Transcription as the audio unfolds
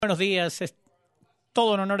Buenos días, es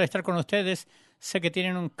todo un honor estar con ustedes. Sé que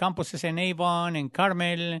tienen un campus en Avon, en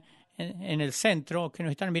Carmel, en el centro, que nos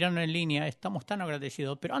están mirando en línea. Estamos tan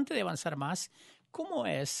agradecidos. Pero antes de avanzar más, ¿cómo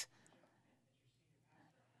es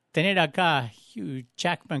tener acá a Hugh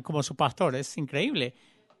Jackman como su pastor? Es increíble.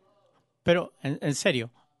 Pero en serio,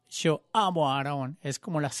 yo amo a Aarón. Es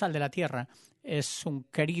como la sal de la tierra. Es un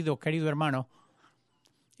querido hermano.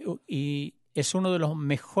 Y es uno de los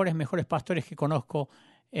mejores pastores que conozco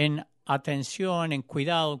en atención, en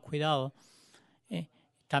cuidado.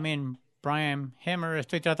 También Brian Hammer,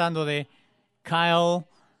 estoy tratando de Kyle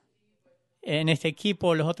en este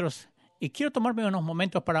equipo, los otros. Y quiero tomarme unos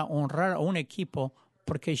momentos para honrar a un equipo,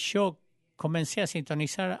 porque yo comencé a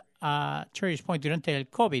sintonizar a Cherry Point durante el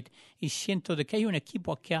COVID y siento de que hay un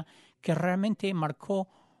equipo que realmente marcó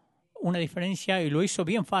una diferencia y lo hizo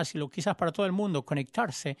bien fácil, o quizás para todo el mundo,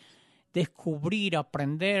 conectarse, descubrir,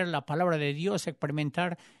 aprender la palabra de Dios,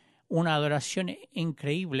 experimentar una adoración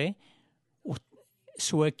increíble.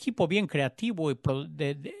 Su equipo bien creativo y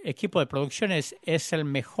equipo de producción es el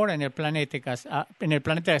mejor en el planeta.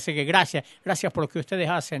 Así que gracias por lo que ustedes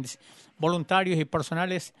hacen, voluntarios y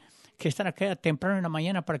personales que están acá temprano en la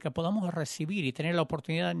mañana para que podamos recibir y tener la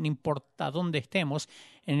oportunidad, no importa dónde estemos,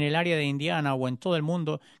 en el área de Indiana o en todo el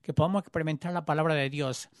mundo, que podamos experimentar la palabra de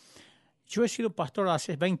Dios. Yo he sido pastor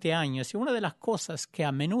hace 20 años y una de las cosas que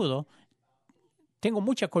a menudo tengo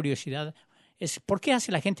mucha curiosidad es por qué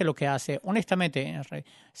hace la gente lo que hace. Honestamente,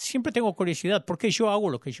 siempre tengo curiosidad por qué yo hago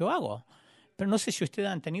lo que yo hago. Pero no sé si ustedes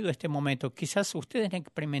han tenido este momento. Quizás ustedes han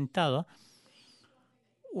experimentado,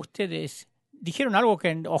 ustedes dijeron algo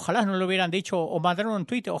que ojalá no lo hubieran dicho, o mandaron un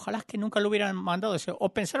tweet, ojalá que nunca lo hubieran mandado,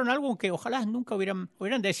 o pensaron algo que ojalá nunca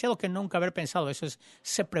hubieran deseado que nunca haber pensado. Eso es,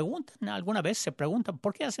 se preguntan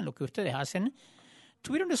por qué hacen lo que ustedes hacen.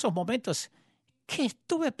 Tuvieron esos momentos. ¿Qué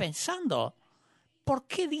estuve pensando? ¿Por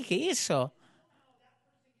qué dije eso?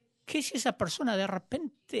 ¿Qué si esa persona de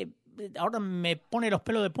repente ahora me pone los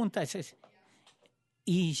pelos de punta?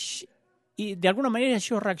 Y de alguna manera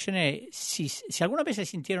yo reaccioné. Si alguna vez se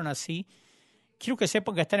sintieron así, quiero que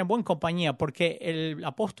sepan que están en buena compañía, porque el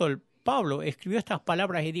apóstol Pablo escribió estas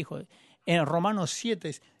palabras y dijo en Romanos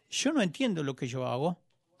 7, yo no entiendo lo que yo hago,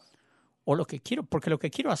 o lo que quiero, porque lo que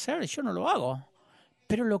quiero hacer yo no lo hago,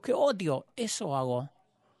 pero lo que odio, eso hago.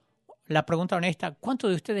 La pregunta honesta, ¿cuántos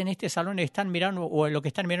de ustedes en este salón están mirando o lo que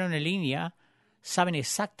están mirando en línea saben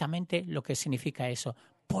exactamente lo que significa eso?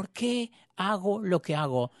 ¿Por qué hago lo que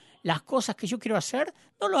hago? Las cosas que yo quiero hacer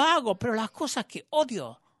no lo hago, pero las cosas que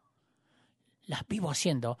odio las vivo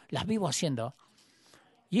haciendo.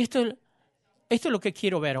 Y esto es lo que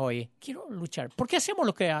quiero ver hoy. Quiero luchar. ¿Por qué hacemos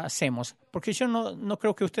lo que hacemos? Porque yo no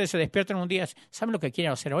creo que ustedes se despierten un día. ¿Saben lo que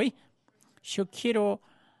quiero hacer hoy? Yo quiero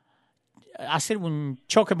hacer un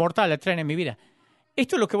choque mortal de tren en mi vida.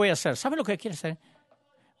 Esto es lo que voy a hacer. ¿Saben lo que quiero hacer?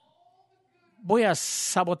 Voy a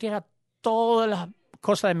sabotear a todas las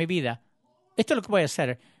cosas de mi vida. Esto es lo que voy a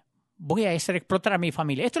hacer. Voy a hacer explotar a mi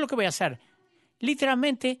familia. Esto es lo que voy a hacer.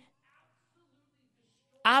 Literalmente,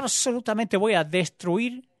 absolutamente voy a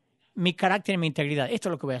destruir mi carácter y mi integridad. Esto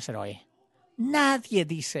es lo que voy a hacer hoy. Nadie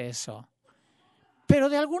dice eso. Pero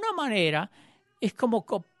de alguna manera es como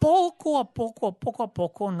que poco a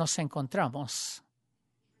poco nos encontramos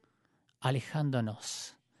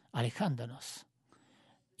alejándonos.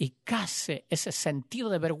 Y casi ese sentido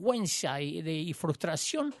de vergüenza y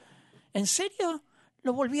frustración, ¿en serio?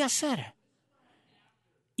 Lo volví a hacer.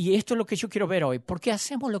 Y esto es lo que yo quiero ver hoy. ¿Por qué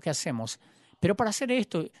hacemos lo que hacemos? Pero para hacer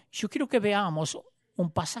esto, yo quiero que veamos un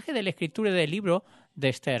pasaje de la Escritura del libro de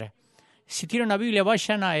Esther. Si tienen una Biblia,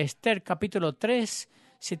 vayan a Esther capítulo 3.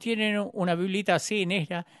 Si tienen una biblita así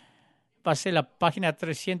negra, va a ser la página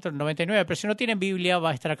 399. Pero si no tienen Biblia,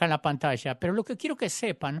 va a estar acá en la pantalla. Pero lo que quiero que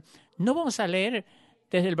sepan, no vamos a leer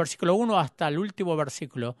desde el versículo 1 hasta el último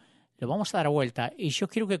versículo. Lo vamos a dar vuelta. Y yo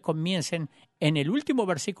quiero que comiencen en el último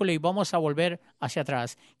versículo y vamos a volver hacia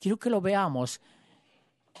atrás. Quiero que lo veamos.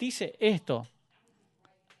 Dice esto.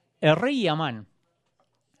 El rey y Amán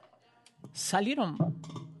salieron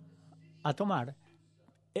a tomar.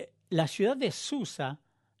 La ciudad de Susa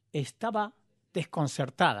estaba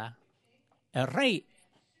desconcertada. El rey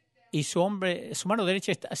y su mano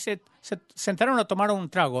derecha se sentaron a tomar un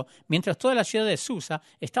trago, mientras toda la ciudad de Susa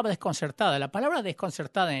estaba desconcertada. La palabra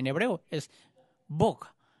desconcertada en hebreo es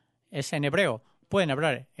bok. Es en hebreo. Pueden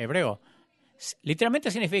hablar hebreo.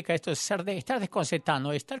 Literalmente significa esto, estar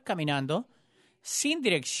desconcertado, estar caminando sin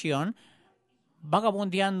dirección,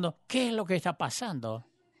 vagabundeando. ¿Qué es lo que está pasando?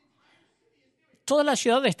 Toda la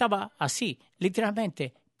ciudad estaba así,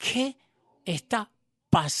 literalmente. ¿Qué está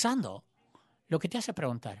pasando? Lo que te hace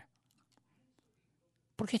preguntar.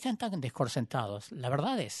 ¿Por qué están tan desconcentrados? La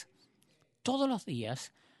verdad es, todos los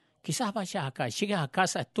días, quizás vayas acá, llegas a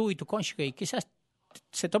casa tú y tu cónyuge y quizás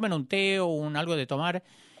se tomen un té o algo de tomar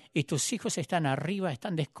y tus hijos están arriba,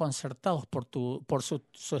 están desconcertados por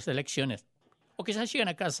sus elecciones. O quizás llegan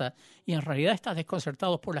a casa y en realidad estás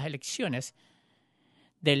desconcertado por las elecciones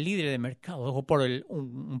del líder de mercado o por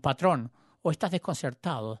un patrón, o estás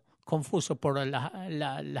desconcertado, confuso por las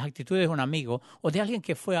actitudes de un amigo o de alguien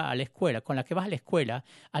que fue a la escuela, con la que vas a la escuela,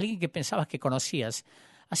 alguien que pensabas que conocías.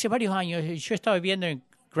 Hace varios años yo estaba viviendo en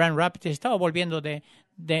Grand Rapids, estaba volviendo de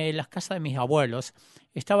las casas de mis abuelos,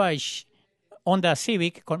 estaba en Honda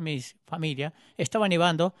Civic con mi familia, estaba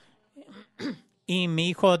nevando y mi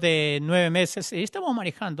hijo de 9 meses, y estábamos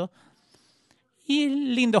manejando y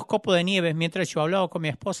lindos copos de nieve mientras yo hablaba con mi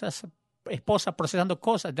esposa procesando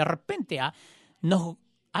cosas. De repente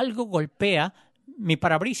algo golpea mi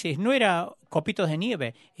parabrisas. No era copitos de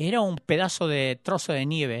nieve, era un pedazo de trozo de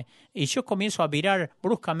nieve. Y yo comienzo a virar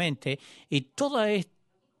bruscamente y toda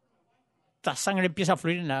esta sangre empieza a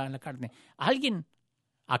fluir en la carne. Alguien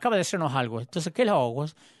acaba de hacernos algo. Entonces, ¿qué le hago?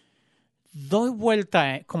 Doy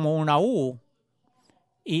vuelta como una U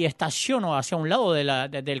y estaciono hacia un lado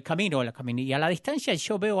del camino, y a la distancia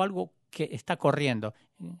yo veo algo que está corriendo.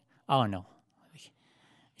 Oh, no.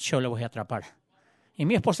 Yo lo voy a atrapar. Y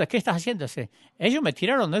mi esposa, ¿qué estás haciendo? Ellos me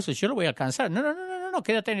tiraron de eso, yo lo voy a alcanzar. No,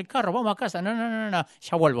 quédate en el carro, vamos a casa. No,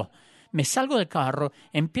 ya vuelvo. Me salgo del carro,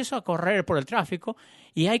 empiezo a correr por el tráfico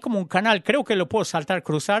y hay como un canal, creo que lo puedo saltar,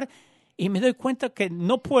 cruzar, y me doy cuenta que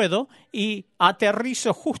no puedo y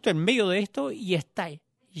aterrizo justo en medio de esto y está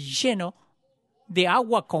lleno de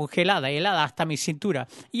agua congelada, helada hasta mi cintura.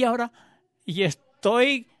 Y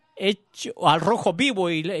estoy hecho al rojo vivo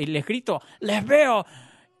y les grito, les veo,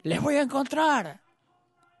 les voy a encontrar.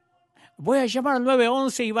 Voy a llamar al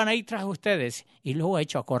 911 y van a ir tras ustedes. Y luego he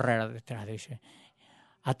hecho a correr detrás de ellos.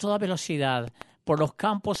 A toda velocidad, por los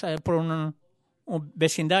campos, por un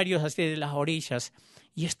vecindarios así de las orillas.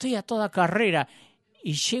 Y estoy a toda carrera.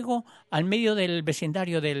 Y llego al medio del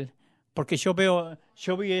vecindario porque yo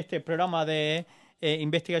vi este programa de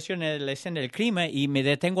investigación en la escena del crimen y me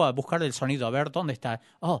detengo a buscar el sonido, a ver dónde está.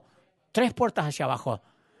 3 puertas hacia abajo.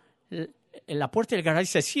 La puerta del garaje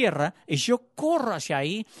se cierra y yo corro hacia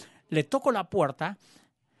ahí, le toco la puerta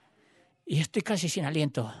y estoy casi sin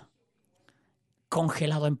aliento.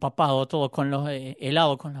 Congelado, empapado, todo con los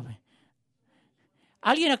helado.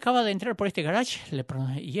 ¿Alguien acaba de entrar por este garage? Le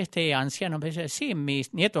pregunté, y este anciano me dice, sí,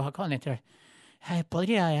 mis nietos acaban de entrar.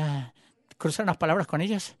 ¿Podría cruzar unas palabras con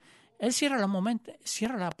ellos? Él cierra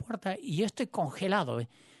la puerta y yo estoy congelado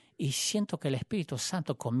y siento que el Espíritu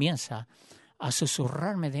Santo comienza a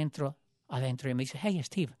susurrarme adentro y me dice, hey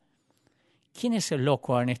Steve, ¿quién es el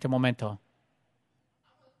loco en este momento?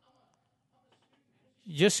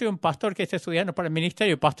 Yo soy un pastor que está estudiando para el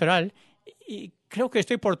ministerio pastoral y creo que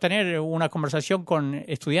estoy por tener una conversación con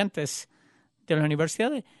estudiantes de la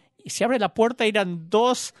universidad y se abre la puerta y eran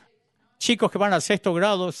 2 chicos que van al 6º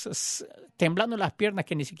grado temblando las piernas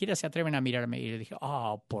que ni siquiera se atreven a mirarme. Y le dije,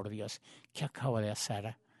 por Dios, ¿qué acabo de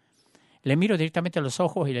hacer? Le miro directamente a los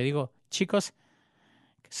ojos y le digo, chicos,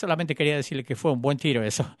 solamente quería decirle que fue un buen tiro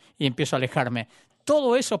eso. Y empiezo a alejarme.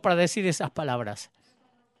 Todo eso para decir esas palabras.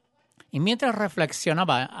 Y mientras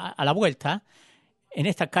reflexionaba a la vuelta, en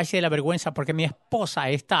esta calle de la vergüenza, porque mi esposa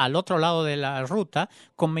está al otro lado de la ruta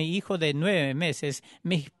con mi hijo de 9 meses,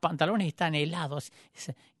 mis pantalones están helados.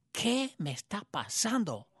 Dice, ¿qué me está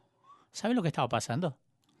pasando? ¿Saben lo que estaba pasando?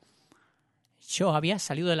 Yo había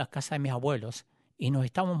salido de la casa de mis abuelos y nos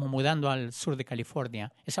estábamos mudando al sur de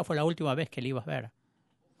California. Esa fue la última vez que le iba a ver.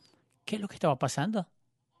 ¿Qué es lo que estaba pasando?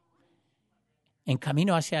 En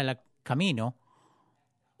camino hacia el camino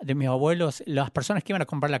de mis abuelos, las personas que iban a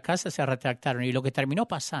comprar la casa se retractaron y lo que terminó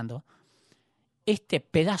pasando, este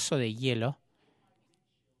pedazo de hielo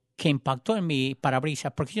que impactó en mi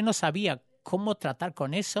parabrisas, porque yo no sabía cómo tratar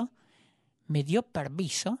con eso, me dio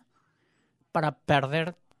permiso para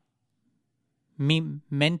perder mi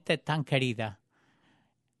mente tan querida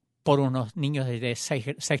por unos niños de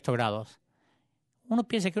 6º grado. Uno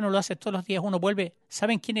piensa que uno lo hace todos los días, uno vuelve.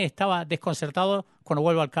 ¿Saben quién estaba desconcertado cuando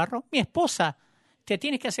vuelvo al carro? Mi esposa. Te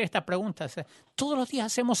tienes que hacer esta pregunta. Todos los días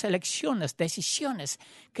hacemos elecciones, decisiones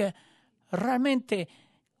que realmente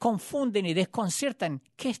confunden y desconcertan.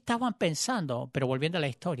 ¿Qué estaban pensando? Pero volviendo a la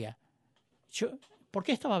historia, ¿por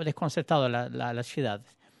qué estaba desconcertado la ciudad?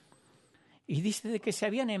 Y dice de que se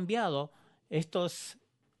habían enviado estos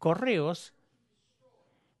correos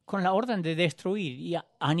con la orden de destruir y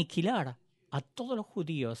aniquilar a todos los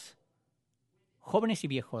judíos, jóvenes y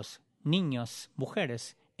viejos, niños,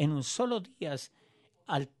 mujeres, en un solo día,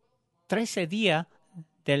 al 13 día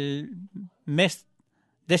del mes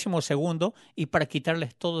 12º y para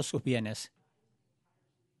quitarles todos sus bienes.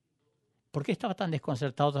 ¿Por qué estaba tan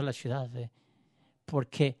desconcertado en la ciudad?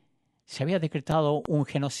 Porque se había decretado un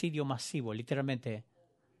genocidio masivo, literalmente.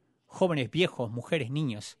 Jóvenes, viejos, mujeres,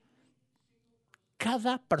 niños.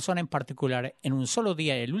 Cada persona en particular, en un solo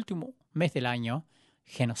día, el último mes del año,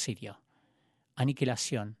 genocidio,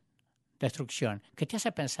 aniquilación, destrucción. ¿Qué te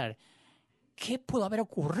hace pensar? ¿Qué pudo haber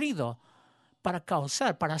ocurrido para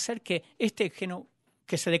hacer que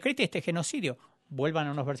que se decrete este genocidio? Vuelvan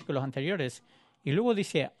a unos versículos anteriores. Y luego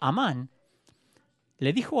dice, Amán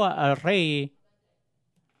le dijo al rey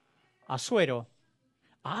Asuero,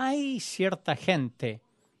 hay cierta gente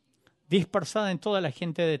dispersada en toda la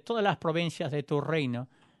gente de todas las provincias de tu reino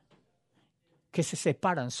que se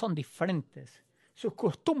separan, son diferentes. Sus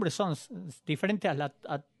costumbres son diferentes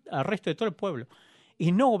al resto de todo el pueblo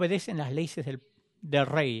y no obedecen las leyes del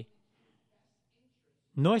rey.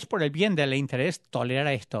 No es por el bien del interés tolerar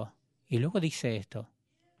esto. Y luego dice esto.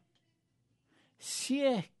 Si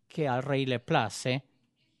es que al rey le place,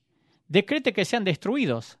 decrete que sean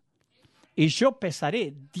destruidos, y yo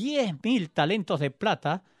pesaré 10,000 talentos de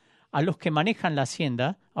plata a los que manejan la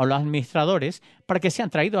hacienda, a los administradores, para que sean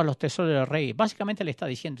traídos a los tesoros del rey. Básicamente le está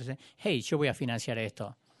diciendo, hey, yo voy a financiar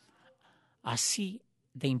esto. Así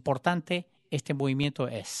de importante este movimiento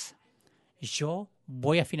es. Yo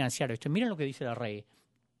voy a financiar esto. Miren lo que dice el rey.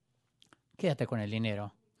 Quédate con el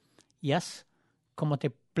dinero y haz como te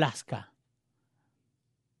plazca.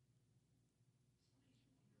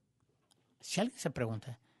 Si alguien se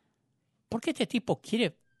pregunta, ¿por qué este tipo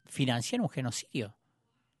quiere financiar un genocidio?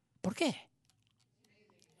 ¿Por qué?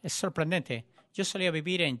 Es sorprendente. Yo solía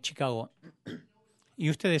vivir en Chicago y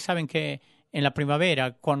ustedes saben que en la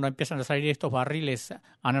primavera, cuando empiezan a salir estos barriles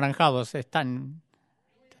anaranjados, están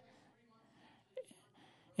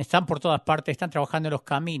por todas partes, están trabajando en los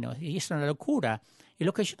caminos y es una locura. Y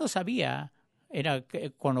lo que yo no sabía era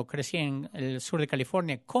que cuando crecí en el sur de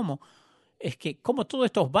California, cómo todos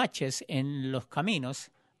estos baches en los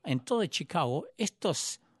caminos, en todo Chicago,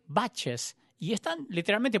 estos baches, y están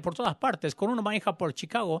literalmente por todas partes. Cuando uno maneja por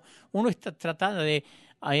Chicago, uno está tratando de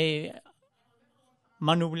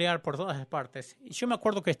manublear por todas partes. Y yo me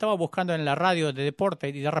acuerdo que estaba buscando en la radio de deporte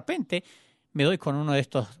y de repente me doy con uno de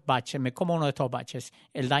estos baches, me como uno de estos baches.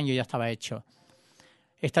 El daño ya estaba hecho.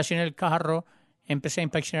 Estacioné el carro, empecé a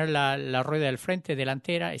inspeccionar la rueda del frente,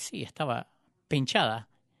 delantera, y sí, estaba pinchada.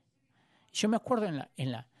 Yo me acuerdo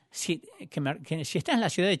si estás en la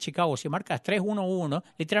ciudad de Chicago, si marcas 311,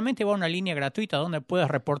 literalmente va a una línea gratuita donde puedes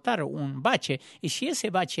reportar un bache. Y si ese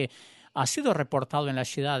bache ha sido reportado en la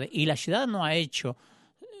ciudad y la ciudad no ha hecho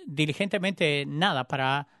diligentemente nada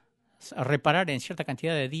para reparar en cierta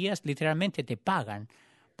cantidad de días, literalmente te pagan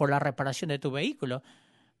por la reparación de tu vehículo.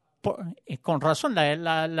 Con razón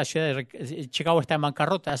la ciudad de Chicago está en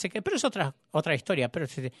bancarrota, así que, pero es otra historia. Pero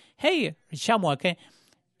hey, llamo a qué.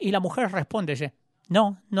 Y la mujer responde, dice,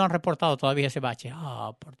 no han reportado todavía ese bache.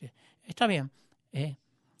 Por Dios. Está bien.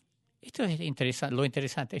 Esto es lo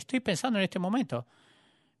interesante. Estoy pensando en este momento.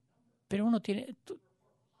 Pero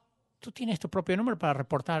tú tienes tu propio número para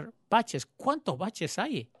reportar baches. ¿Cuántos baches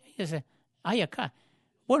hay? Hay acá.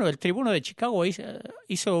 Bueno, el Tribuno de Chicago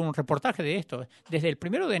hizo un reportaje de esto. Desde el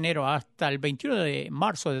 1 de enero hasta el 21 de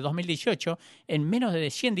marzo de 2018, en menos de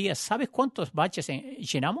 100 días, ¿sabes cuántos baches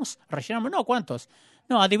rellenamos? No, ¿cuántos?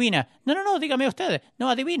 No, adivina. No, dígame usted. No,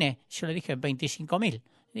 adivine. Yo le dije 25,000.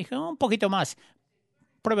 Dije, un poquito más.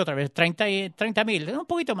 Pruebe otra vez. 30,000. Un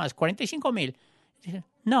poquito más. 45,000. Dije,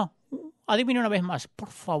 no, adivine una vez más. Por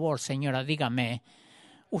favor, señora, dígame.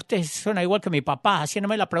 Usted suena igual que mi papá,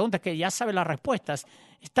 haciéndome la pregunta que ya sabe las respuestas.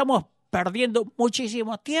 Estamos perdiendo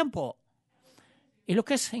muchísimo tiempo. Y lo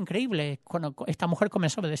que es increíble, cuando esta mujer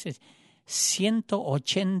comenzó a decir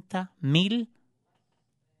 180,000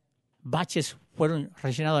 baches fueron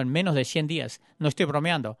rellenados en menos de 100 días. No estoy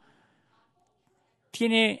bromeando.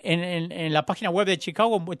 Tiene en la página web de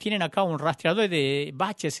Chicago, tienen acá un rastreador de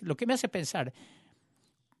baches. Lo que me hace pensar,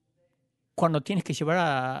 cuando tienes que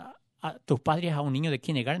llevar a tus padres a un niño de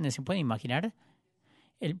kindergarten, ¿se pueden imaginar?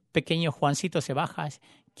 El pequeño Juancito se baja.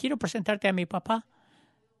 Quiero presentarte a mi papá.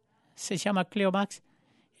 Se llama Cleo Max.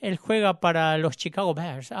 Él juega para los Chicago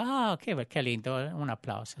Bears. Qué lindo. Un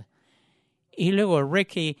aplauso. Y luego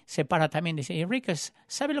Ricky se para también y dice, Ricky,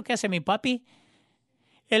 ¿sabe lo que hace mi papi?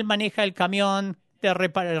 Él maneja el camión de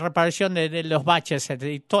reparación de los baches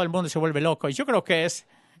y todo el mundo se vuelve loco. Y yo creo que es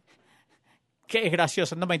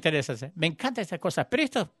gracioso, no me interesa. Me encantan estas cosas. Pero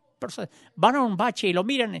estas personas van a un bache y lo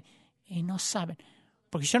miran y no saben.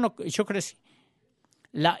 Porque yo crecí.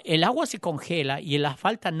 El agua se congela y el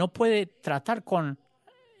asfalto no puede tratar con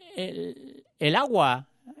el agua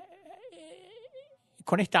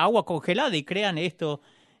con esta agua congelada y crean estos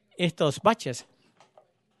baches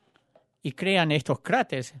y crean estos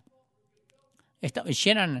cráteres.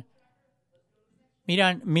 Llenan,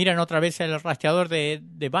 miran otra vez el rastreador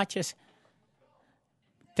de baches.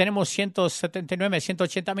 Tenemos 179,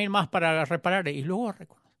 180,000 más para reparar. Y luego,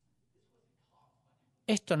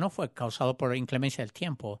 esto no fue causado por inclemencia del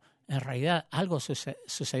tiempo. En realidad, algo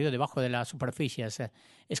sucedió debajo de la superficie.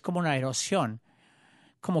 Es como una erosión.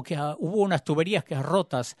 Como que hubo unas tuberías que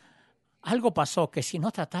rotas. Algo pasó que si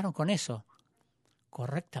no trataron con eso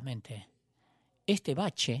correctamente, este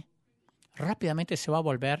bache rápidamente se va a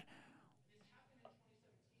volver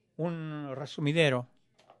un resumidero.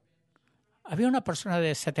 Había una persona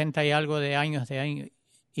de 70 y algo de años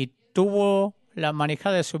y tuvo la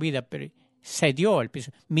manejada de su vida, pero se dio el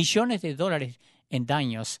piso. Millones de dólares en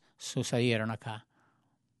daños sucedieron acá.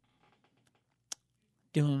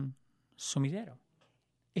 De un sumidero.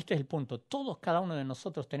 Este es el punto. Cada uno de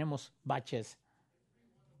nosotros tenemos baches.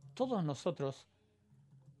 Todos nosotros,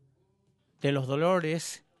 de los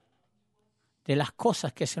dolores, de las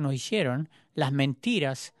cosas que se nos hicieron, las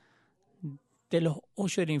mentiras, de los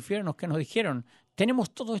hoyos del infierno que nos dijeron.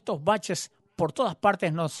 Tenemos todos estos baches por todas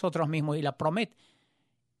partes nosotros mismos y la promete.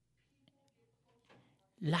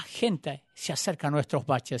 La gente se acerca a nuestros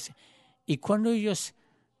baches y cuando ellos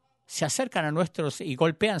se acercan a nuestros y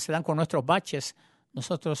golpean, se dan con nuestros baches,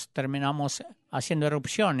 nosotros terminamos haciendo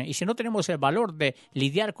erupciones. Y si no tenemos el valor de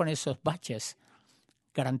lidiar con esos baches,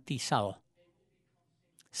 garantizado,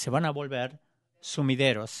 se van a volver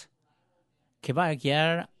sumideros que va a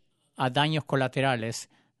guiar a daños colaterales,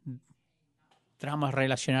 dramas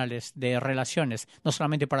relacionales, de relaciones, no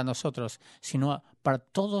solamente para nosotros, sino para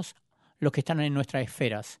todos los que están en nuestras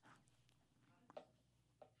esferas.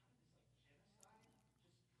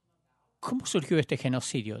 ¿Cómo surgió este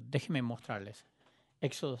genocidio? Déjenme mostrarles.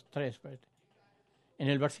 Éxodo 3, en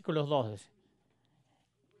el versículo 2.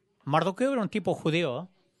 Mardoqueo era un tipo judío.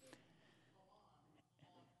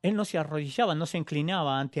 Él no se arrodillaba, no se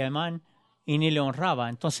inclinaba ante Amán y ni le honraba.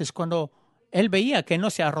 Entonces, cuando él veía que no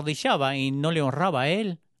se arrodillaba y no le honraba a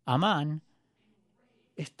él, Amán,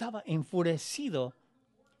 estaba enfurecido.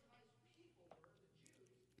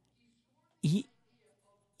 Y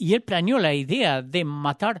él planeó la idea de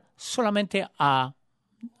matar solamente a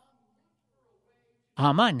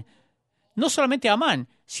Amán. No solamente a Amán,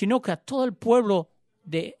 sino que a todo el pueblo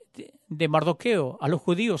de Mardoqueo, a los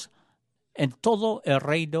judíos, en todo el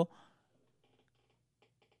reino.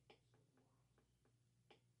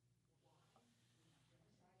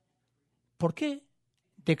 ¿Por qué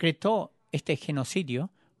decretó este genocidio?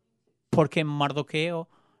 Porque Mardoqueo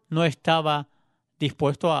no estaba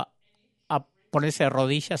dispuesto a ponerse de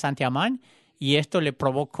rodillas ante Amán y esto le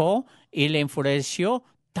provocó y le enfureció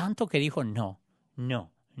tanto que dijo no.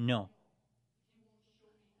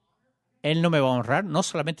 Él no me va a honrar, no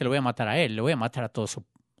solamente lo voy a matar a él, lo voy a matar a toda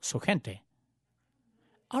su gente.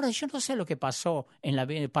 Ahora, yo no sé lo que pasaba en la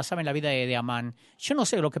vida de Amán. Yo no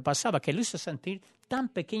sé lo que pasaba, que lo hizo sentir tan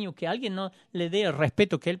pequeño que alguien no le dé el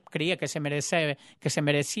respeto que él creía que se merecía,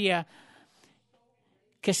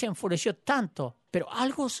 que se enfureció tanto. Pero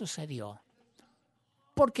algo sucedió,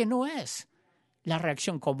 porque no es la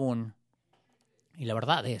reacción común. Y la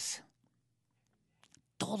verdad es,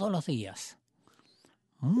 todos los días,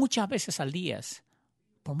 muchas veces al día,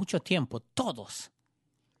 por mucho tiempo, todos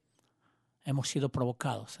hemos sido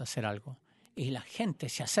provocados a hacer algo. Y la gente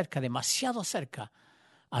se acerca demasiado cerca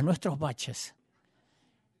a nuestros baches.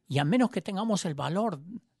 Y a menos que tengamos el valor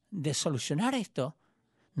de solucionar esto,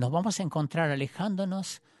 nos vamos a encontrar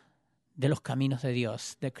alejándonos de los caminos de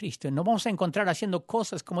Dios, de Cristo. Nos vamos a encontrar haciendo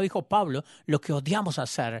cosas, como dijo Pablo, lo que odiamos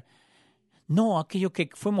hacer. No aquello que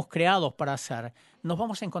fuimos creados para hacer. Nos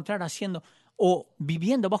vamos a encontrar haciendo o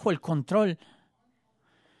viviendo bajo el control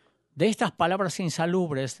de estas palabras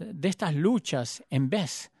insalubres, de estas luchas, en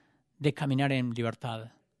vez de caminar en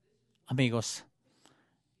libertad. Amigos,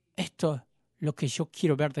 esto es lo que yo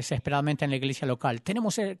quiero ver desesperadamente en la iglesia local.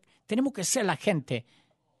 Tenemos que ser la gente,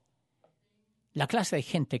 la clase de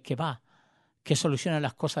gente que soluciona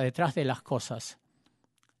las cosas detrás de las cosas.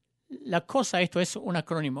 La cosa, esto es un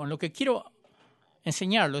acrónimo. Lo que quiero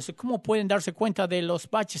enseñarlos es cómo pueden darse cuenta de los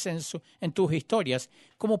baches en tus historias,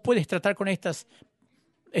 cómo puedes tratar con estos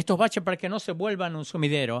baches para que no se vuelvan un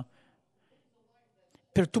sumidero.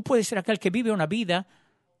 Pero tú puedes ser aquel que vive una vida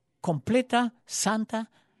completa,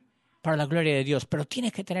 santa, para la gloria de Dios. Pero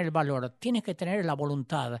tienes que tener el valor, tienes que tener la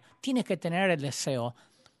voluntad, tienes que tener el deseo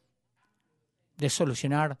de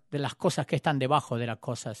solucionar de las cosas que están debajo de las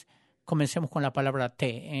cosas. Comencemos con la palabra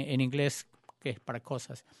T, en inglés, que es para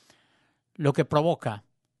cosas. Lo que provoca,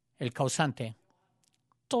 el causante,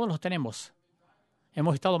 todos los tenemos.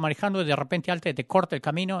 Hemos estado manejando y de repente alguien te corta el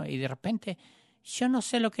camino y de repente yo no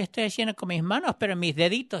sé lo que estoy haciendo con mis manos, pero mis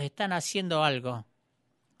deditos están haciendo algo.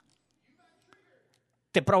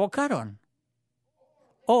 Te provocaron.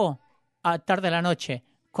 O a tarde de la noche,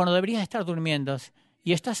 cuando deberías estar durmiendo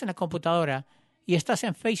y estás en la computadora y estás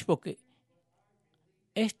en Facebook.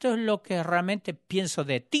 Esto es lo que realmente pienso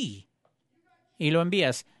de ti. Y lo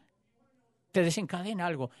envías. Te desencadena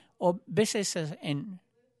algo. O ves eso en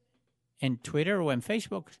Twitter o en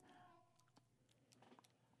Facebook.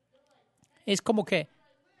 Es como que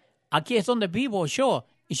aquí es donde vivo yo.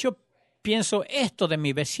 Y yo pienso esto de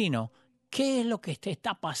mi vecino. ¿Qué es lo que te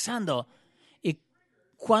está pasando? Y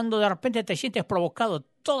cuando de repente te sientes provocado,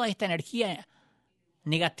 toda esta energía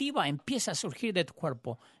negativa empieza a surgir de tu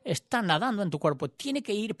cuerpo. Está nadando en tu cuerpo. Tiene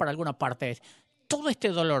que ir para alguna parte. Todo este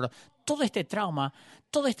dolor, todo este trauma,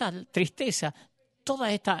 toda esta tristeza,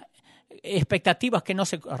 todas estas expectativas que no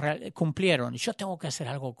se cumplieron. Yo tengo que hacer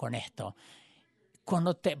algo con esto.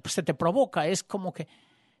 Cuando se te provoca, es como que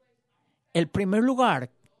el primer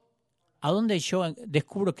lugar a donde yo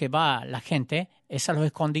descubro que va la gente es a los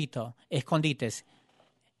escondites.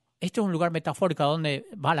 Este es un lugar metafórico a donde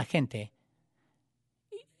va la gente.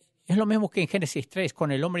 Es lo mismo que en Génesis 3,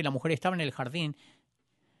 con el hombre y la mujer estaban en el jardín.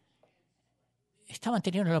 Estaban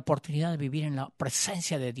teniendo la oportunidad de vivir en la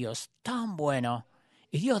presencia de Dios. Tan bueno.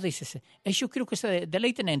 Y Dios dice, yo quiero que se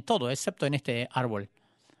deleiten en todo, excepto en este árbol.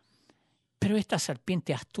 Pero esta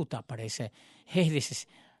serpiente astuta aparece. Dices,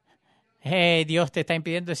 Dios te está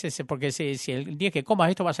impidiendo ese, porque si el día que comas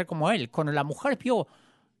esto va a ser como él. Cuando la mujer vio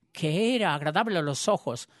que era agradable a los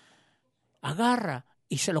ojos, agarra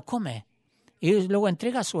y se lo come. Y luego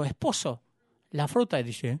entrega a su esposo la fruta y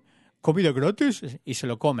dice, ¿comida gratis? Y se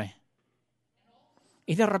lo come.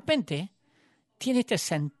 Y de repente tiene este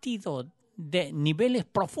sentido de niveles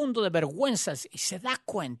profundos de vergüenzas y se da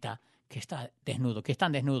cuenta que está desnudo, que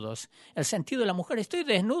están desnudos. El sentido de la mujer, estoy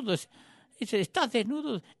desnudo. Dice, estás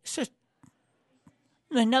desnudo. Eso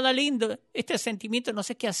no es nada lindo. Este sentimiento no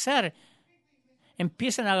sé qué hacer.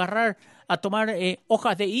 Empiezan a agarrar, a tomar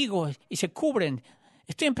hojas de higo y se cubren.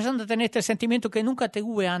 Estoy empezando a tener este sentimiento que nunca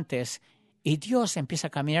tuve antes. Y Dios empieza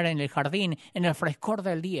a caminar en el jardín, en el frescor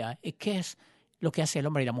del día. ¿Y qué es lo que hace el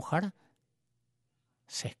hombre y la mujer?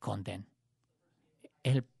 Se esconden.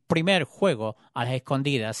 El primer juego a las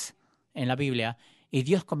escondidas en la Biblia. Y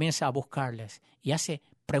Dios comienza a buscarles. Y hace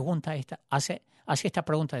esta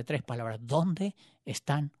pregunta de 3 palabras. ¿Dónde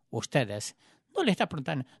están ustedes? No le está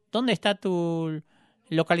preguntando, ¿dónde está tu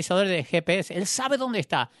localizador de GPS? Él sabe dónde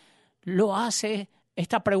está. Lo hace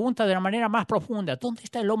esta pregunta de una manera más profunda. ¿Dónde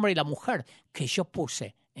está el hombre y la mujer que yo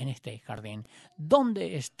puse en este jardín?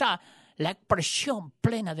 ¿Dónde está la expresión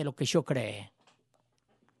plena de lo que yo creé?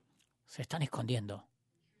 Se están escondiendo.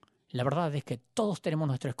 La verdad es que todos tenemos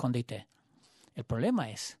nuestro escondite. El problema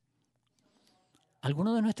es,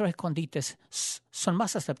 algunos de nuestros escondites son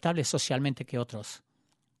más aceptables socialmente que otros.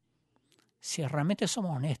 Si realmente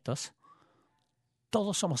somos honestos,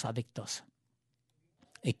 todos somos adictos.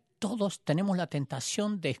 Y todos tenemos la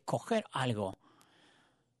tentación de escoger algo.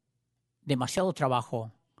 Demasiado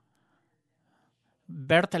trabajo.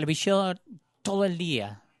 Ver televisión todo el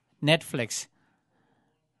día. Netflix.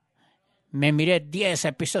 Me miré 10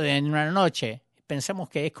 episodios en una noche. Pensamos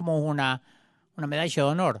que es como una medalla de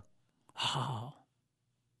honor. Oh.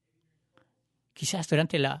 Quizás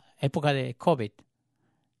durante la época de COVID,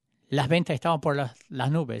 las ventas estaban por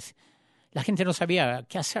las nubes. La gente no sabía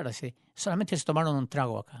qué hacer. Solamente se tomaron un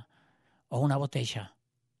trago acá o una botella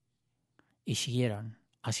y siguieron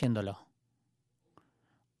haciéndolo.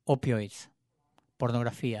 Opioides,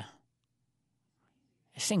 pornografía.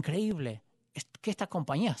 Es increíble que estas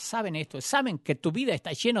compañías saben esto, saben que tu vida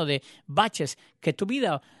está lleno de baches, que tu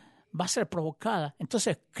vida va a ser provocada.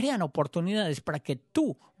 Entonces crean oportunidades para que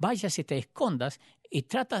tú vayas y te escondas y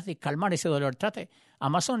tratas de calmar ese dolor.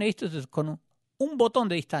 Amazon esto con un botón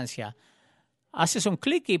de distancia. Haces un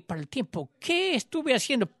clic y para el tiempo, ¿qué estuve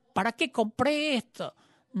haciendo? ¿Para qué compré esto?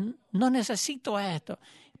 No necesito esto.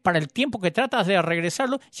 Para el tiempo que tratas de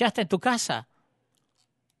regresarlo, ya está en tu casa.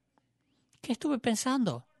 ¿Qué estuve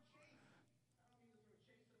pensando?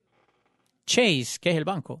 Chase, que es el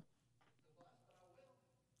banco.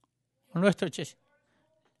 Nuestro Chase.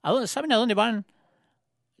 ¿Saben a dónde van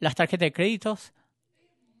las tarjetas de créditos?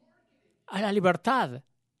 A la libertad.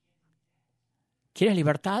 ¿Quieres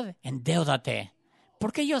libertad? Endéudate.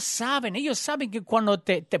 Porque ellos saben que cuando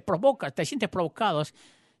te provocas, te sientes provocados,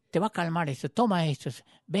 te va a calmar esto. Toma esto,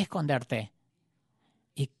 ve a esconderte.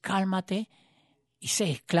 Y cálmate y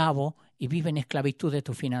sé esclavo y vive en esclavitud de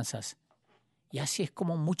tus finanzas. Y así es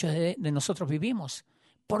como muchos de nosotros vivimos.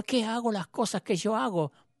 ¿Por qué hago las cosas que yo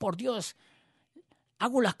hago? Por Dios,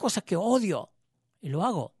 hago las cosas que odio y lo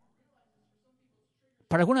hago.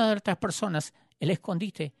 Para algunas de estas personas, el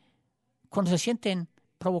escondite, cuando se sienten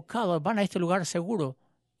provocados, van a este lugar seguro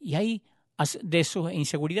y ahí, de sus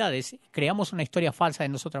inseguridades, creamos una historia falsa de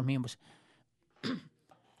nosotros mismos.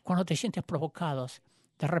 Cuando te sientes provocados,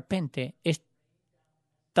 de repente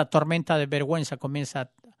esta tormenta de vergüenza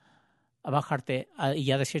comienza a bajarte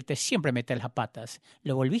y a decirte, siempre metes las patas.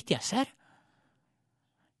 ¿Lo volviste a hacer?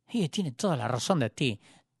 Ella tiene toda la razón de ti.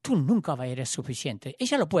 Tú nunca vas a ser suficiente.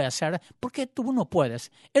 Ella lo puede hacer. ¿Por qué tú no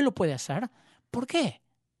puedes? Él lo puede hacer. ¿Por qué?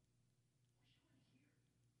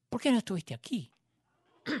 ¿Por qué no estuviste aquí?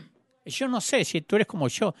 Yo no sé si tú eres como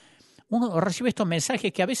yo. Uno recibe estos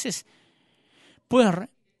mensajes que a veces pueden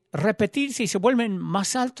repetirse y se vuelven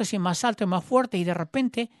más altos y más altos y más fuertes y de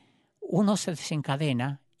repente uno se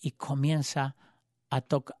desencadena y comienza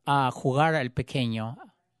a jugar al pequeño.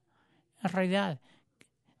 En realidad,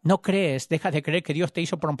 no crees, dejas de creer que Dios te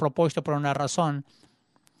hizo por un propósito, por una razón,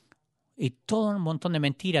 y todo un montón de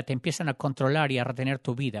mentiras te empiezan a controlar y a retener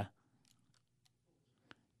tu vida.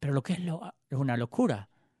 Pero lo que es una locura,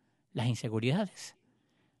 las inseguridades,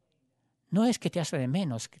 no es que te hace de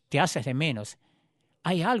menos, que te haces de menos.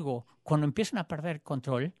 Hay algo, cuando empiezan a perder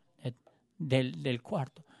control del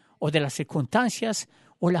cuarto, o de las circunstancias,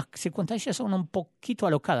 o las circunstancias son un poquito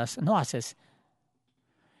alocadas, no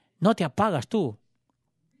te apagas tú.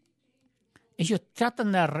 Ellos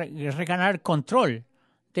tratan de reganar control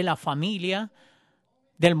de la familia,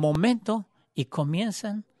 del momento, y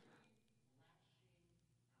comienzan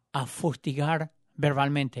a fustigar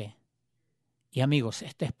verbalmente. Y amigos,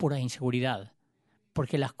 esta es pura inseguridad.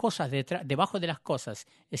 Porque las cosas, debajo de las cosas,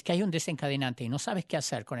 es que hay un desencadenante y no sabes qué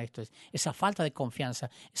hacer con esto. Esa falta de confianza,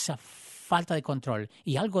 esa falta de control.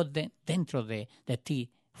 Y algo dentro de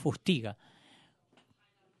ti fustiga.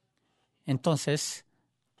 Entonces,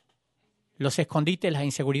 los escondites, las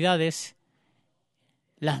inseguridades,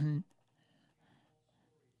 las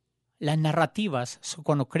narrativas son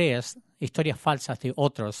cuando creas historias falsas de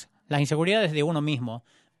otros. Las inseguridades de uno mismo.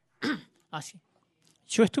 Así.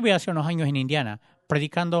 Yo estuve hace unos años en Indiana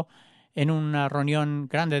predicando en una reunión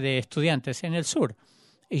grande de estudiantes en el sur.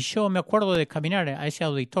 Y yo me acuerdo de caminar a ese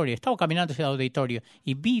auditorio. Estaba caminando a ese auditorio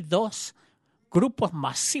y vi 2 grupos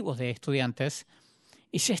masivos de estudiantes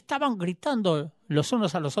y se estaban gritando los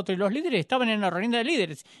unos a los otros. Y los líderes estaban en la reunión de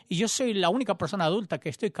líderes. Y yo soy la única persona adulta que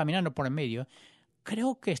estoy caminando por el medio.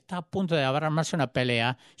 Creo que está a punto de armarse una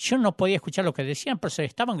pelea. Yo no podía escuchar lo que decían, pero se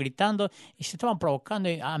estaban gritando y se estaban provocando.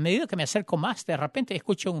 Y a medida que me acerco más, de repente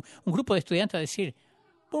escucho un grupo de estudiantes decir,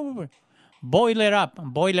 boiler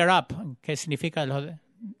up, que significa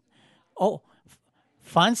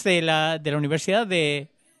fans de la Universidad de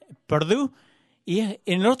Purdue. Y en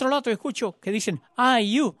el otro lado escucho que dicen,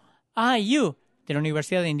 IU, de la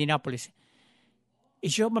Universidad de Indianápolis. Y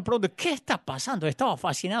yo me pregunto, ¿qué está pasando? Estaba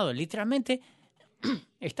fascinado, literalmente.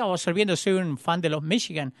 Estaba observando, soy un fan de los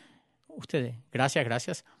Michigan. Ustedes,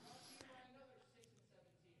 gracias.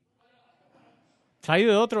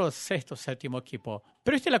 Traído de otro sexto, séptimo equipo.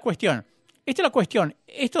 Pero esta es la cuestión.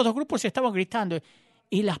 Estos 2 grupos estaban gritando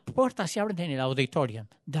y las puertas se abren en el auditorio.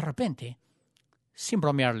 De repente, sin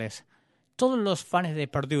bromearles, todos los fans de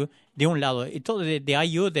Purdue de un lado y todos de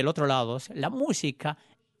IU del otro lado, la música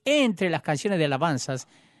entre las canciones de alabanzas,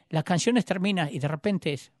 las canciones terminan y de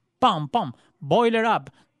repente es ¡pam, pam! Boiler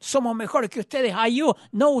up. Somos mejores que ustedes, IU.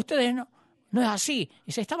 No, ustedes no. No es así.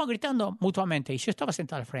 Y se estaban gritando mutuamente. Y yo estaba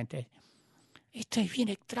sentado al frente. Esto es bien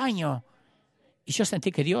extraño. Y yo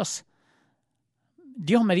sentí que Dios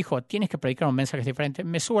me dijo, tienes que predicar un mensaje diferente.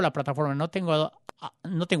 Me subo a la plataforma. No tengo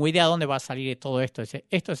idea de dónde va a salir todo esto.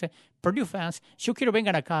 Esto es Purdue fans. Yo quiero que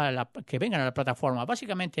vengan a la plataforma.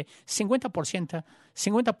 Básicamente,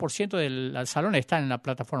 50% del salón está en la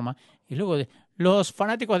plataforma. Y luego los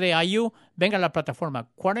fanáticos de IU vengan a la plataforma.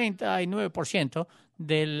 49%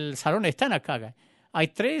 del salón están acá. Hay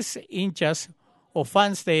 3 hinchas o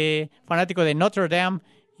fanáticos de Notre Dame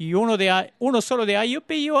y uno solo de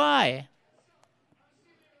IUPUI.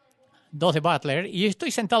 2 de Butler. Y estoy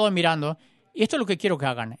sentado mirando. Y esto es lo que quiero que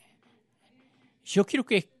hagan. Yo quiero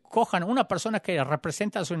que escojan una persona que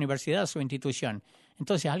representa a su universidad, a su institución.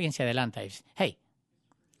 Entonces alguien se adelanta y dice, hey,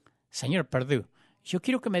 señor Purdue, yo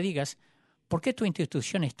quiero que me digas por qué tu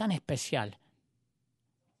institución es tan especial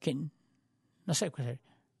que no sé.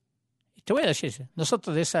 Te voy a decir,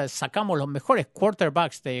 nosotros de esas sacamos los mejores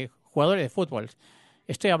quarterbacks de jugadores de fútbol.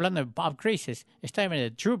 Estoy hablando de Bob Griese, estoy hablando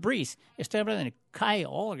de Drew Brees, estoy hablando de Kyle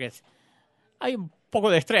Orgers. Hay un poco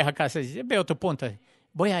de estrés acá, veo tu punto.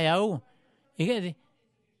 Voy a Yahoo. ¿Y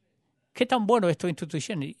qué tan bueno es tu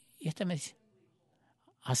institución? Y este me dice,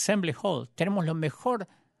 Assembly Hall, tenemos lo mejor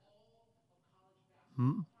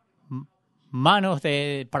manos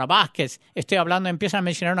para Vázquez. Estoy hablando, empiezan a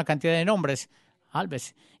mencionar una cantidad de nombres.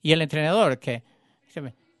 Alves. Y el entrenador que...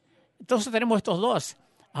 Entonces tenemos estos dos.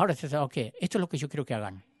 Ahora, ok, esto es lo que yo quiero que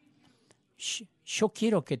hagan. Yo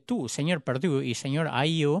quiero que tú, señor Perdue y señor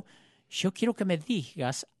Ayu, yo quiero que me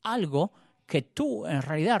digas algo que tú en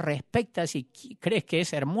realidad respetas y crees que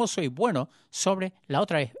es hermoso y bueno sobre la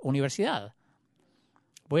otra universidad.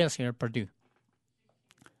 Voy al señor Perdue,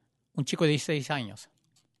 un chico de 16 años,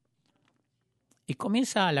 y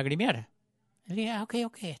comienza a lagrimear. Le dice,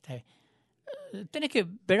 ok, está bien. Tenés que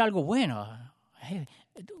ver algo bueno.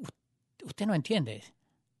 Usted no entiende.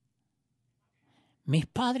 Mis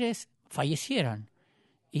padres fallecieron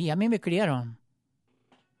y a mí me criaron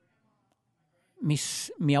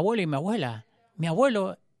mi abuelo y mi abuela. Mi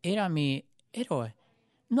abuelo era mi héroe.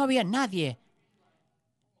 No había nadie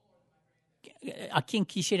a quien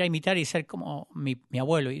quisiera imitar y ser como mi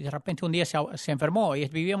abuelo. Y de repente un día se enfermó y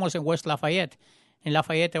vivíamos en West Lafayette, en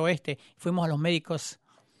Lafayette Oeste. Fuimos a los médicos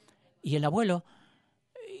y el abuelo,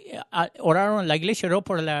 oraron, la iglesia oró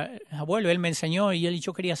por el abuelo, él me enseñó y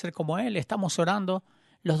yo quería ser como él. Estamos orando.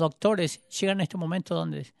 Los doctores llegan a este momento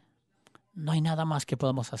donde no hay nada más que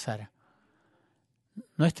podamos hacer.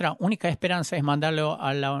 Nuestra única esperanza es mandarlo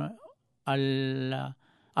al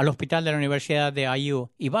hospital de la Universidad de IU.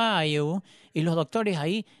 Y va a IU y los doctores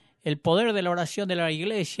ahí, el poder de la oración de la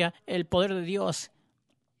iglesia, el poder de Dios,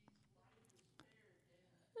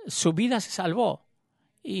 su vida se salvó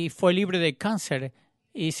y fue libre de cáncer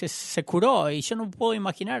y se curó. Y yo no puedo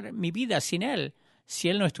imaginar mi vida sin él. Si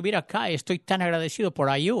él no estuviera acá, estoy tan agradecido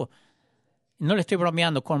por IU. No le estoy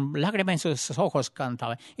bromeando, con lágrimas en sus ojos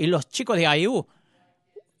cantaba. Y los chicos de IU,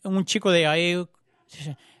 un chico de IU,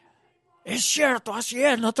 dice, es cierto, así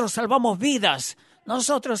es, nosotros salvamos vidas.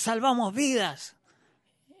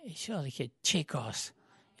 Y yo dije, chicos,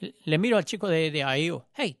 le miro al chico de IU,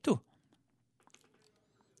 hey, tú,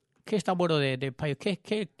 ¿qué está bueno de Payo?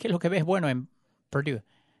 ¿Qué es lo que ves bueno en Purdue?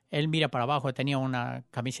 Él mira para abajo, tenía una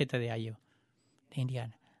camiseta de IU, de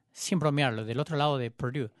Indiana, sin bromearlo, del otro lado de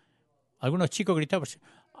Purdue. Algunos chicos gritaban,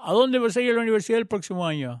 ¿a dónde vas a ir a la universidad el próximo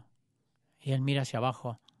año? Y él mira hacia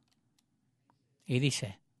abajo y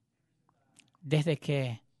dice, desde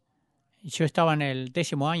que yo estaba en el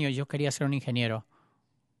 10º año, yo quería ser un ingeniero.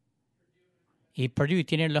 Y Purdue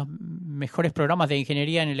tiene los mejores programas de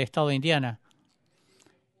ingeniería en el estado de Indiana.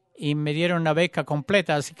 Y me dieron una beca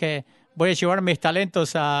completa, así que voy a llevar mis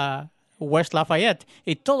talentos a West Lafayette.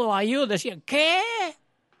 Y todo IU decía, ¿qué?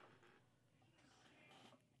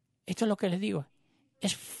 Esto es lo que les digo.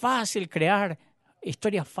 Es fácil crear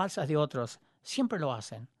historias falsas de otros. Siempre lo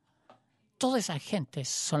hacen. Toda esa gente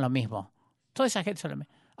son lo mismo. Esa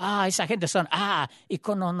gente son. Y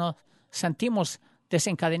cuando nos sentimos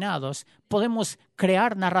desencadenados, podemos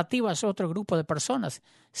crear narrativas a otro grupo de personas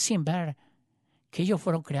sin ver que ellos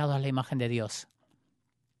fueron creados a la imagen de Dios.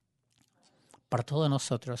 Para todos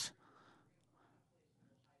nosotros,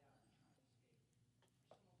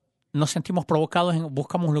 nos sentimos provocados,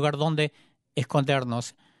 buscamos un lugar donde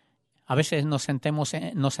escondernos. A veces nos sentimos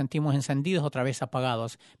encendidos, otra vez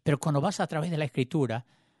apagados. Pero cuando vas a través de la Escritura,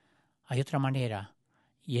 hay otra manera.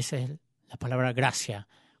 Y esa es la palabra gracia.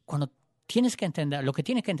 Cuando tienes que entender, lo que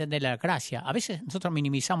tienes que entender la gracia, a veces nosotros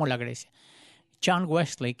minimizamos la gracia. John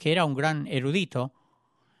Wesley, que era un gran erudito,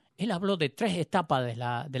 él habló de 3 etapas de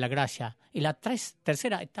la gracia. Y la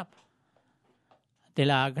tercera etapa de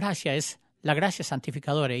la gracia es la gracia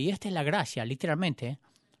santificadora. Y esta es la gracia, literalmente,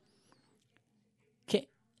 que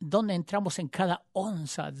donde entramos en cada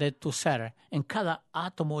onza de tu ser, en cada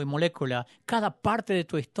átomo y molécula, cada parte de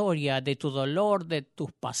tu historia, de tu dolor, de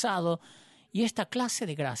tus pasados. Y esta clase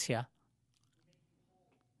de gracia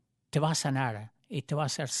te va a sanar y te va a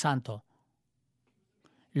hacer santo.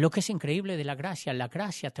 Lo que es increíble de la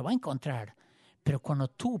gracia te va a encontrar. Pero cuando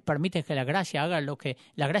tú permites que la gracia haga lo que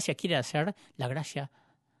la gracia quiere hacer, la gracia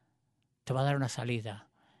te va a dar una salida.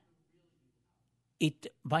 Y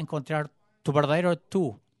va a encontrar tu verdadero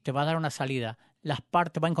tú, te va a dar una salida. Va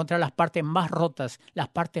a encontrar las partes más rotas, las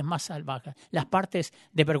partes más salvajes, las partes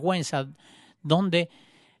de vergüenza, donde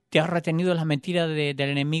te has retenido las mentiras del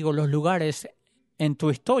enemigo, los lugares en tu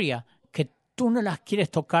historia que tú no las quieres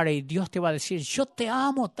tocar y Dios te va a decir, yo te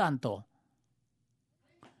amo tanto.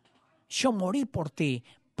 Yo morí por ti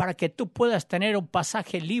para que tú puedas tener un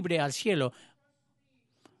pasaje libre al cielo.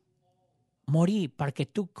 Morí para que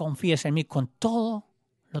tú confíes en mí con todo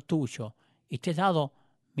lo tuyo. Y te he dado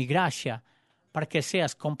mi gracia para que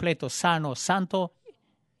seas completo, sano, santo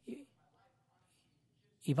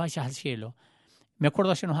y vayas al cielo. Me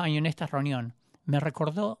acuerdo hace unos años en esta reunión, me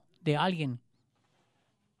recordó alguien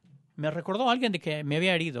de que me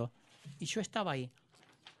había herido. Y yo estaba ahí.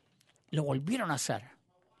 Lo volvieron a hacer.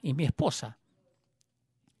 Y mi esposa,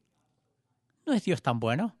 ¿no es Dios tan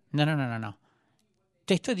bueno? No.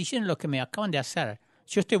 Te estoy diciendo lo que me acaban de hacer.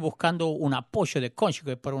 Yo estoy buscando un apoyo de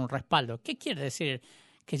cónyuge por un respaldo. ¿Qué quiere decir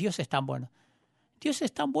que Dios es tan bueno? Dios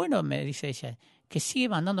es tan bueno, me dice ella, que sigue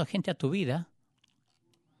mandando gente a tu vida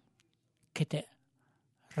que te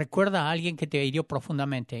recuerda a alguien que te hirió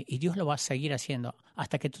profundamente. Y Dios lo va a seguir haciendo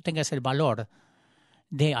hasta que tú tengas el valor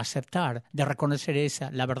de aceptar, de reconocer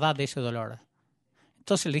la verdad de ese dolor.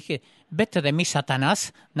 Entonces le dije, vete de mí,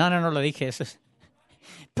 Satanás. No lo dije eso.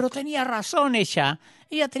 Pero tenía razón ella.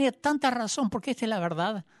 Ella tenía tanta razón porque esta es la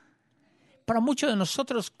verdad. Para muchos de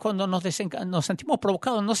nosotros, cuando nos sentimos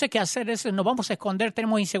provocados, no sé qué hacer, nos vamos a esconder,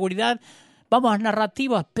 tenemos inseguridad, vamos a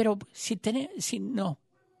narrativas, pero si no.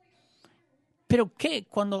 ¿Pero qué?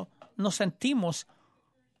 Cuando nos sentimos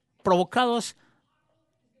provocados,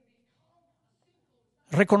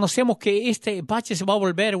 reconocemos que este bache se va a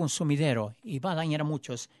volver un sumidero y va a dañar a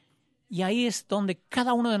muchos. Y ahí es donde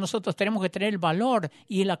cada uno de nosotros tenemos que tener el valor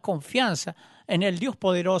y la confianza en el Dios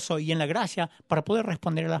poderoso y en la gracia para poder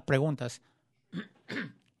responder a las preguntas.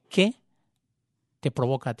 ¿Qué te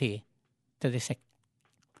provoca a ti? Te dice,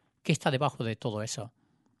 ¿qué está debajo de todo eso?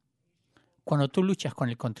 Cuando tú luchas con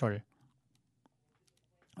el control,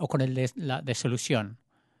 o con la desolución,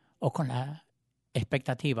 o con las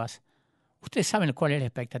expectativas, ustedes saben cuáles son las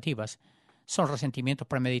expectativas. Son resentimientos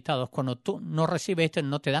premeditados. Cuando tú no recibes esto y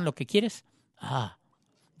no te dan lo que quieres,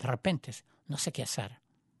 de repente no sé qué hacer.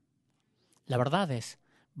 La verdad es,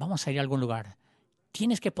 vamos a ir a algún lugar.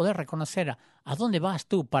 Tienes que poder reconocer a dónde vas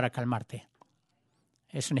tú para calmarte.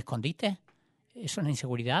 ¿Es un escondite? ¿Es una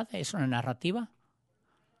inseguridad? ¿Es una narrativa?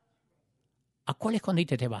 ¿A cuál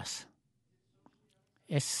escondite te vas?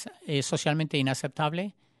 ¿Es socialmente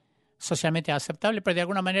inaceptable? Socialmente aceptable, pero de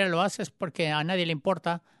alguna manera lo haces porque a nadie le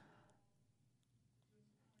importa.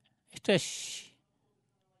 Estoy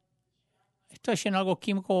haciendo algo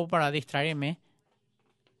químico para distraerme.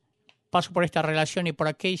 Paso por esta relación y por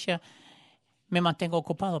aquella. Me mantengo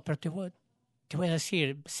ocupado, pero te voy a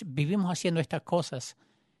decir, si vivimos haciendo estas cosas,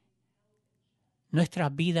 nuestra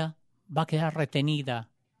vida va a quedar retenida,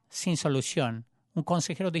 sin solución. Un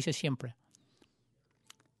consejero dice siempre,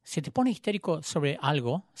 si te pones histérico sobre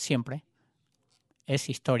algo, siempre, es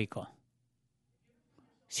histórico.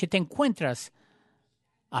 Si te encuentras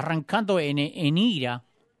arrancando en ira,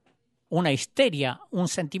 una histeria, un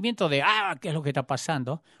sentimiento de, ¿qué es lo que está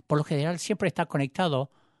pasando? Por lo general siempre está conectado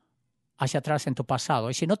hacia atrás en tu pasado.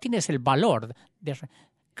 Y si no tienes el valor de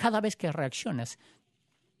cada vez que reacciones,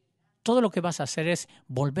 todo lo que vas a hacer es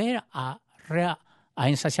volver a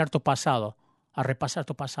ensaciar tu pasado, a repasar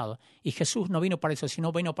tu pasado. Y Jesús no vino para eso,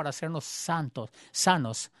 sino vino para hacernos santos,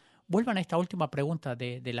 sanos. Vuelvan a esta última pregunta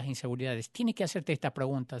de las inseguridades. Tienes que hacerte estas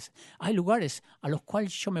preguntas. Hay lugares a los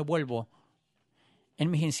cuales yo me vuelvo en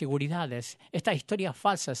mis inseguridades, estas historias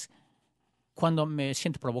falsas, cuando me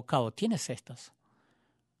siento provocado. ¿Tienes estas?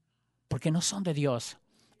 Porque no son de Dios.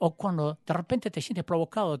 O cuando de repente te sientes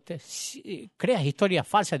provocado, creas historias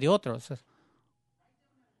falsas de otros.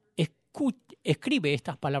 Escribe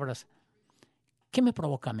estas palabras. ¿Qué me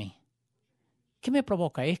provoca a mí? ¿Qué me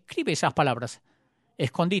provoca? Escribe esas palabras.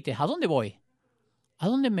 Escondites. ¿A dónde voy? ¿A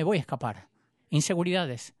dónde me voy a escapar?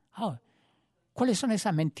 Inseguridades. ¿Cuáles son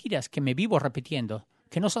esas mentiras que me vivo repitiendo?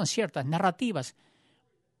 Que no son ciertas, narrativas.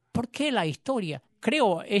 ¿Por qué la historia?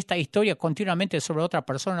 Creo esta historia continuamente sobre otra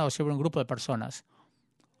persona o sobre un grupo de personas.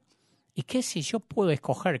 ¿Y qué si yo puedo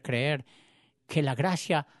escoger creer que la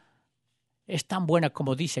gracia es tan buena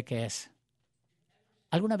como dice que es?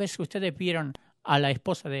 ¿Alguna vez ustedes vieron a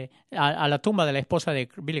la tumba de la esposa de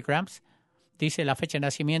Billy Graham? Dice la fecha de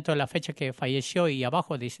nacimiento, la fecha que falleció y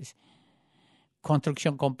abajo dice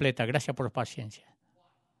construcción completa, gracias por paciencia.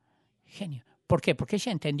 Genio. ¿Por qué? Porque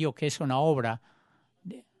ella entendió que es una obra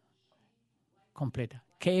completa.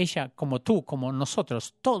 Que ella, como tú, como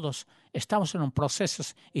nosotros, todos estamos en un proceso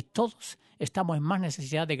y todos estamos en más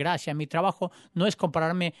necesidad de gracia. Mi trabajo no es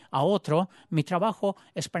compararme a otro. Mi trabajo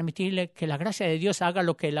es permitirle que la gracia de Dios haga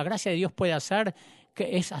lo que la gracia de Dios puede hacer,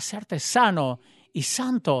 que es hacerte sano y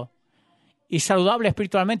santo y saludable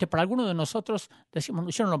espiritualmente. Para algunos de nosotros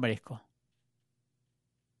decimos, yo no lo merezco.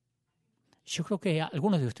 Yo creo que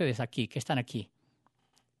algunos de ustedes aquí, que están aquí,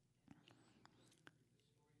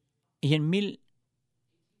 y en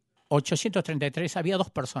 1833 había 2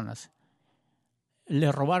 personas.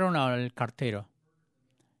 Le robaron al cartero.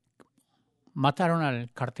 Mataron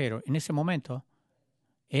al cartero. En ese momento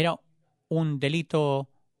era un delito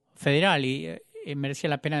federal y merecía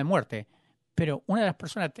la pena de muerte. Pero una de las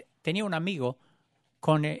personas tenía un amigo,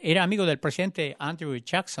 era amigo del presidente Andrew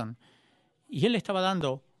Jackson, y él le estaba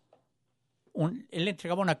dando él le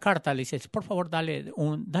entregaba una carta, le dice, por favor, dale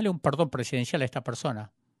un perdón presidencial a esta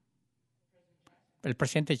persona. El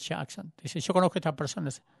presidente Jackson dice, yo conozco a esta persona,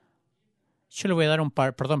 yo le voy a dar un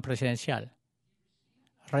perdón presidencial.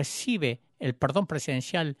 Recibe el perdón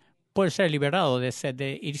presidencial, puede ser liberado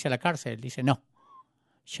de irse a la cárcel. Dice, no,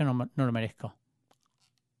 yo no lo merezco.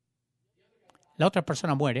 La otra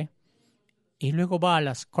persona muere y luego va a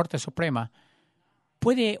la Corte Suprema.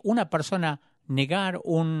 ¿Puede una persona negar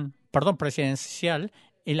un perdón presidencial?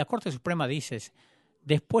 Y la Corte Suprema dice,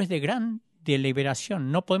 después de gran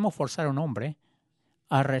deliberación, no podemos forzar a un hombre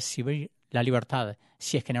a recibir la libertad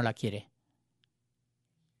si es que no la quiere.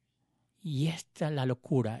 Y esta es la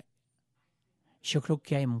locura. Yo creo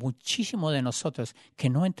que hay muchísimos de nosotros que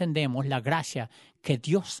no entendemos la gracia que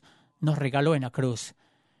Dios nos regaló en la cruz.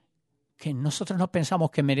 Que nosotros no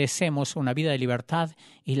pensamos que merecemos una vida de libertad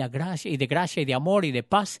y la gracia y de amor y de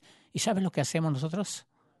paz. ¿Y sabes lo que hacemos nosotros?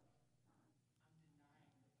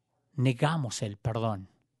 Negamos el perdón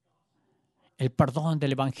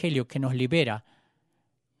del Evangelio que nos libera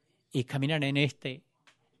y caminar en este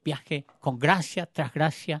viaje con gracia tras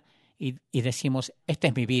gracia y decimos, esta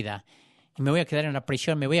es mi vida y me voy a quedar en la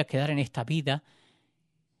prisión, me voy a quedar en esta vida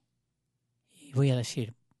y voy a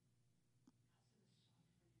decir,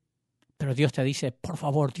 pero Dios te dice, por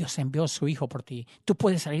favor, Dios envió a su Hijo por ti. Tú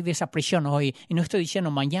puedes salir de esa prisión hoy. Y no estoy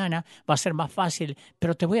diciendo mañana va a ser más fácil,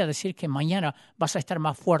 pero te voy a decir que mañana vas a estar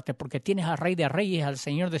más fuerte porque tienes al Rey de Reyes, al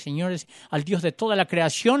Señor de Señores, al Dios de toda la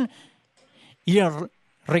creación y el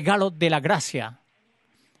regalo de la gracia.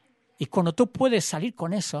 Y cuando tú puedes salir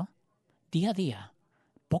con eso, día a día,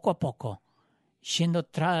 poco a poco,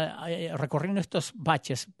 recorriendo estos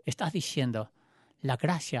baches, estás diciendo, la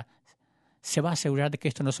gracia se va a asegurar de que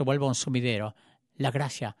esto no se vuelva un sumidero. La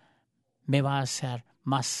gracia me va a hacer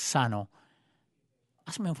más sano.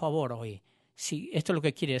 Hazme un favor hoy. Si esto es lo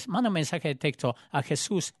que quieres, manda un mensaje de texto a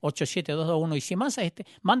Jesús 87221 y si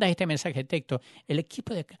mandas este mensaje de texto, el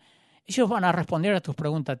equipo ellos van a responder a tus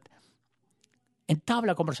preguntas.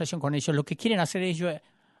 Entabla conversación con ellos. Lo que quieren hacer ellos es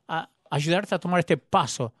ayudarte a tomar este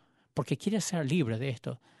paso porque quieres ser libre de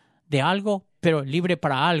esto, de algo, pero libre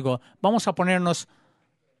para algo. Vamos a ponernos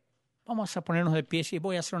de pie y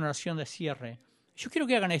voy a hacer una oración de cierre. Yo quiero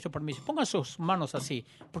que hagan esto por mí. Pongan sus manos así,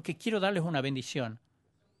 porque quiero darles una bendición.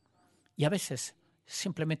 Y a veces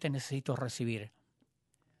simplemente necesito recibir.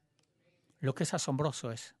 Lo que es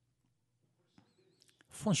asombroso es,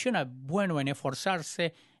 funciona bueno en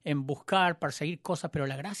esforzarse, en buscar, perseguir cosas, pero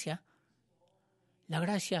la gracia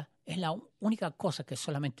es la única cosa que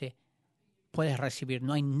solamente puedes recibir.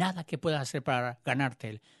 No hay nada que puedas hacer para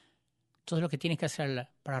ganarte todo lo que tienes que hacer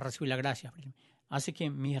para recibir la gracia. Así que,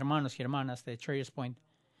 mis hermanos y hermanas de Traders Point,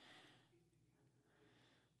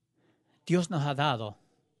 Dios nos ha dado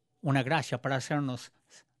una gracia para hacernos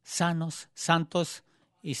sanos, santos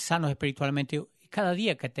y sanos espiritualmente. Y cada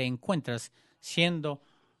día que te encuentras siendo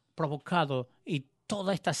provocado y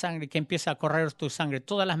toda esta sangre que empieza a correr tu sangre,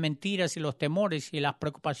 todas las mentiras y los temores y las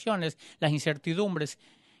preocupaciones, las incertidumbres,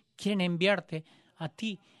 quieren enviarte a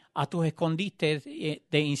ti a tus escondites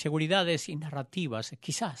de inseguridades y narrativas.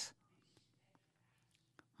 Quizás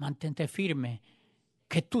mantente firme,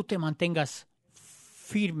 que tú te mantengas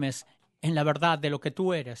firmes en la verdad de lo que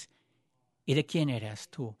tú eres y de quién eres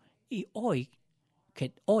tú. Y hoy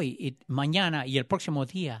y mañana y el próximo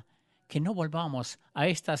día, que no volvamos a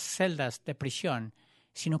estas celdas de prisión,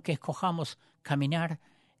 sino que escojamos caminar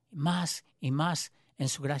más y más en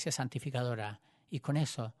su gracia santificadora. Y con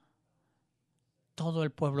eso, todo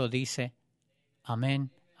el pueblo dice,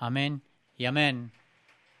 amén, amén y amén.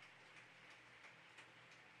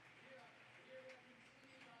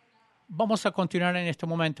 Vamos a continuar en este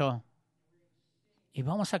momento y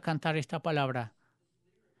vamos a cantar esta palabra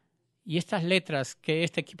y estas letras que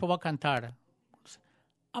este equipo va a cantar.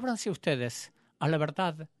 Ábranse ustedes a la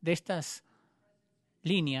verdad de estas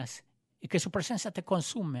líneas y que su presencia te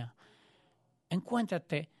consuma.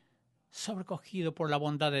 Encuéntrate sobrecogido por la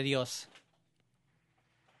bondad de Dios.